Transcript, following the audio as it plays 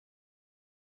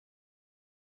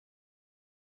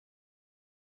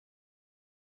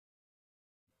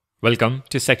Welcome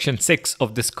to section 6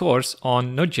 of this course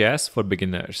on Node.js for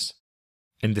beginners.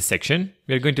 In this section,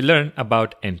 we are going to learn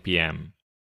about NPM.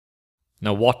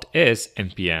 Now, what is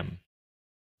NPM?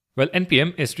 Well,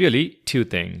 NPM is really two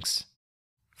things.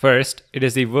 First, it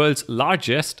is the world's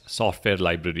largest software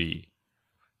library.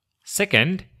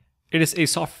 Second, it is a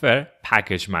software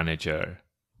package manager.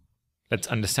 Let's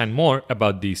understand more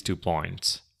about these 2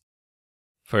 points.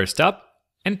 First up,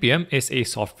 NPM is a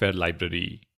software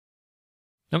library.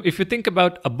 Now, if you think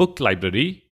about a book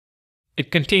library,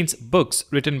 it contains books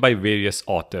written by various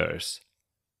authors.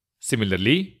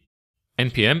 Similarly,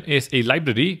 NPM is a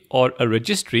library or a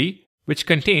registry which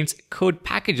contains code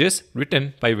packages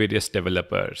written by various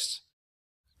developers.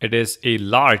 It is a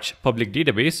large public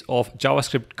database of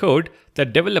JavaScript code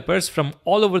that developers from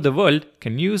all over the world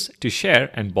can use to share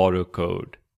and borrow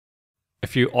code.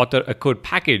 If you author a code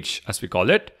package, as we call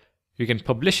it, you can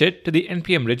publish it to the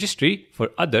NPM registry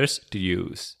for others to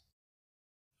use.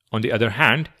 On the other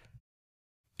hand,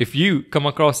 if you come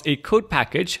across a code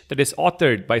package that is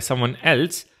authored by someone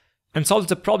else and solves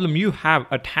the problem you have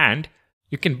at hand,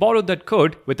 you can borrow that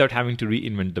code without having to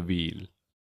reinvent the wheel.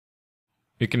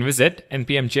 You can visit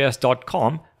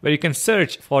npmjs.com where you can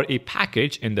search for a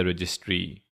package in the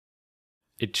registry.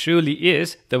 It truly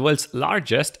is the world's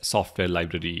largest software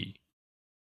library.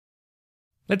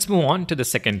 Let's move on to the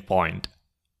second point.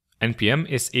 NPM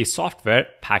is a software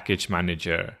package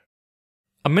manager.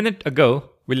 A minute ago,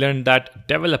 we learned that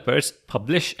developers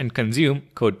publish and consume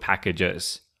code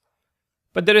packages.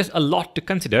 But there is a lot to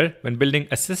consider when building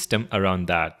a system around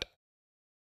that.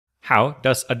 How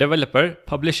does a developer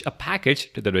publish a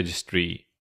package to the registry?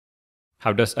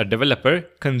 How does a developer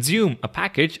consume a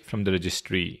package from the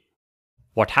registry?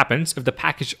 What happens if the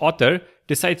package author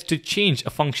decides to change a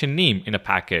function name in a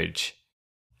package?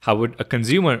 How would a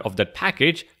consumer of that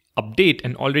package update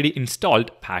an already installed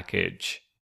package?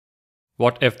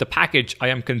 What if the package I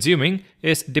am consuming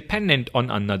is dependent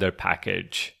on another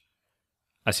package?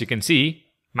 As you can see,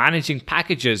 managing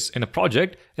packages in a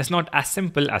project is not as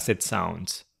simple as it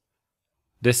sounds.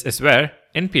 This is where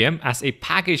NPM as a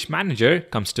package manager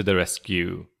comes to the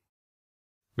rescue.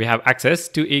 We have access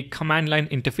to a command line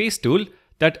interface tool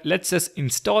that lets us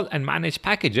install and manage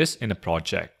packages in a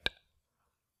project.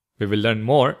 We will learn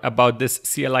more about this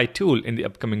CLI tool in the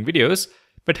upcoming videos,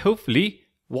 but hopefully,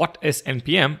 what is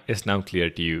NPM is now clear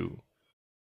to you.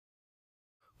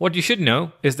 What you should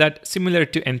know is that similar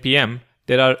to NPM,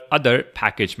 there are other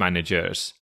package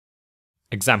managers.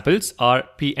 Examples are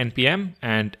pnpm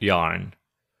and yarn.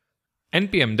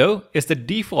 NPM, though, is the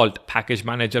default package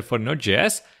manager for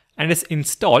Node.js and is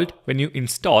installed when you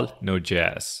install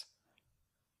Node.js.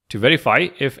 To verify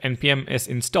if NPM is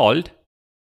installed,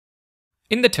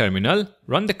 in the terminal,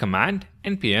 run the command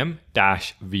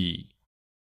npm-v.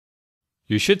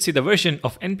 You should see the version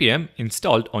of NPM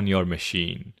installed on your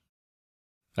machine.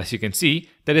 As you can see,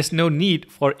 there is no need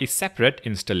for a separate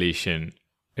installation.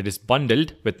 It is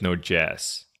bundled with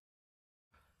Node.js.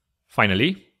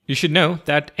 Finally, you should know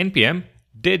that NPM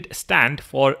did stand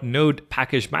for Node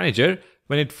Package Manager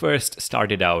when it first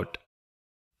started out.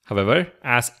 However,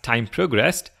 as time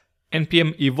progressed,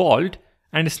 NPM evolved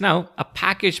and is now a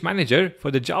package manager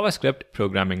for the JavaScript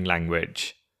programming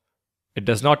language. It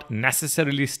does not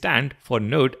necessarily stand for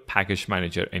Node Package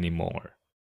Manager anymore.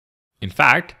 In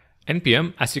fact,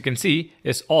 NPM, as you can see,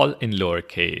 is all in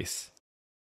lowercase.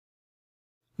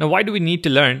 Now, why do we need to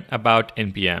learn about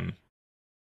NPM?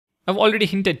 I've already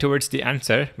hinted towards the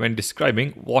answer when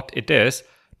describing what it is,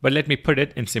 but let me put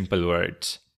it in simple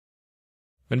words.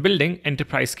 When building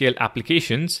enterprise-scale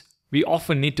applications, we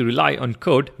often need to rely on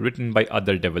code written by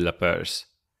other developers.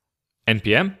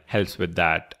 NPM helps with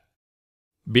that.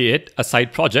 Be it a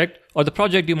side project or the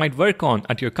project you might work on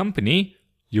at your company,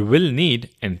 you will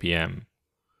need NPM.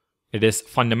 It is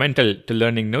fundamental to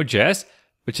learning Node.js,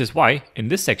 which is why in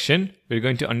this section, we're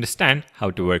going to understand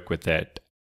how to work with it.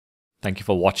 Thank you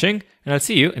for watching, and I'll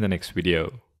see you in the next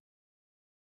video.